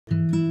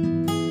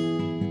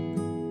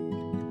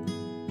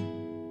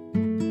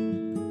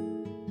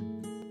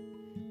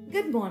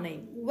Good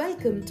morning.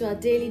 Welcome to our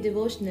daily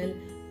devotional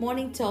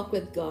morning talk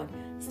with God.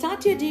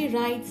 Start your day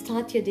right,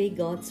 start your day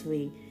God's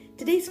way.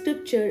 Today's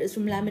scripture is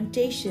from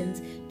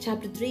Lamentations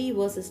chapter 3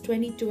 verses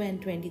 22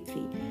 and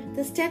 23.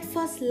 The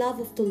steadfast love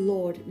of the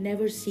Lord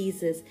never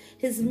ceases.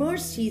 His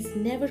mercies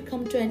never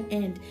come to an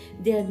end.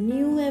 They are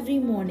new every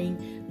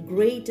morning.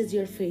 Great is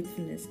your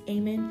faithfulness.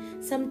 Amen.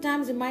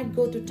 Sometimes you might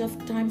go through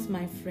tough times,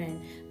 my friend.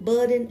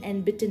 Burden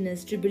and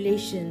bitterness,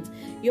 tribulations.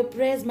 Your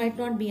prayers might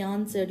not be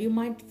answered. You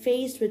might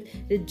face with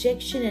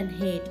rejection and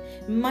hate.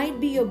 Might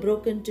be you're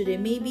broken today.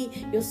 Maybe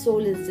your soul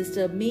is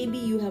disturbed. Maybe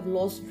you have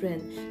lost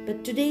strength.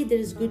 But today there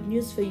is good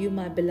news for you,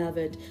 my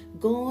beloved.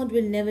 God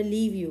will never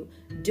leave you.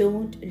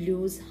 Don't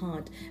lose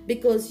heart,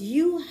 because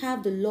you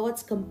have the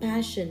Lord's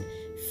compassion,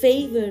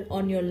 favor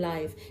on your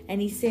life,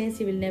 and He says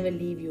He will never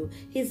leave you.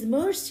 His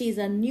mercies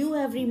are new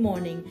every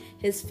morning.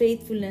 His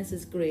faithfulness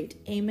is great.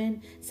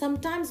 Amen.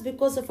 Sometimes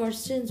because of our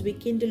sins we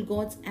kindle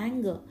God's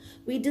anger.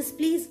 We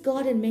displease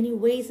God in many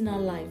ways in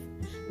our life.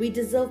 We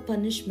deserve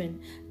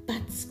punishment.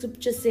 But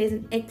scripture says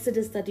in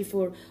Exodus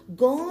 34,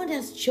 God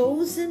has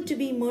chosen to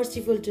be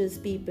merciful to His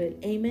people.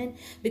 Amen.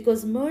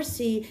 Because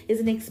mercy is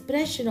an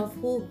expression of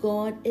who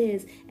God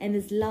is and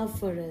His love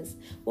for us.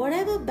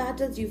 Whatever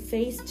battles you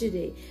face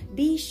today,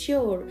 be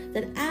sure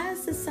that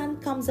as the sun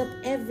comes up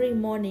every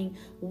morning,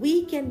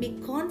 we can be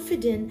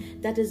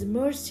confident that His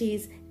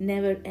mercies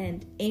never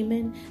end.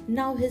 Amen.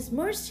 Now His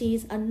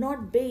mercies are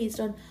not based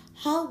on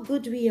how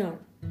good we are,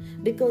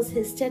 because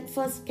His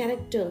steadfast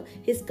character,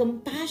 His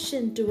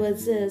compassion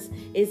towards us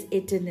is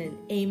eternal.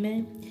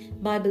 Amen.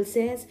 Bible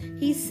says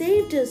He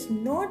saved us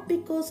not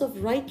because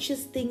of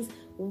righteous things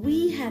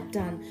we had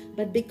done,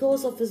 but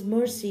because of His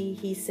mercy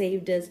He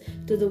saved us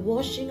through the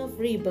washing of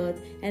rebirth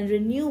and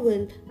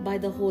renewal by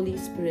the Holy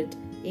Spirit.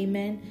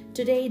 Amen.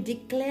 Today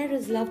declare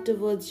His love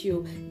towards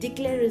you.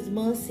 Declare His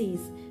mercies.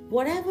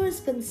 Whatever is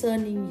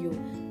concerning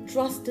you,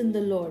 trust in the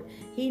Lord.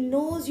 He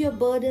knows your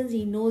burdens.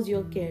 He knows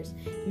your cares.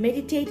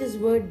 Meditate His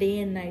word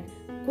day and night.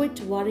 Quit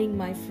worrying,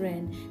 my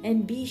friend,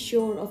 and be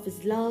sure of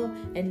His love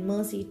and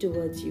mercy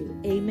towards you.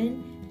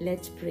 Amen.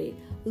 Let's pray.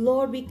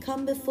 Lord, we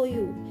come before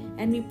you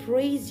and we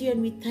praise you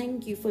and we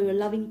thank you for your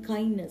loving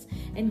kindness,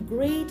 and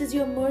great is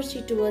your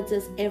mercy towards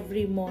us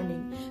every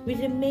morning. We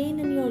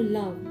remain in your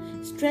love.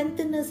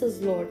 Strengthen us,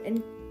 Lord,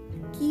 and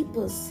keep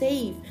us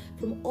safe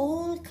from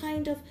all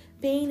kind of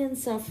pain and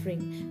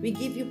suffering. We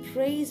give you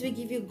praise, we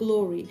give you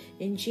glory.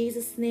 In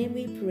Jesus' name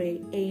we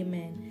pray.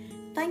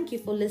 Amen. Thank you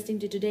for listening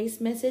to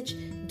today's message.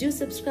 Do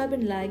subscribe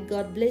and like.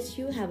 God bless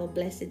you. Have a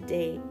blessed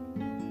day.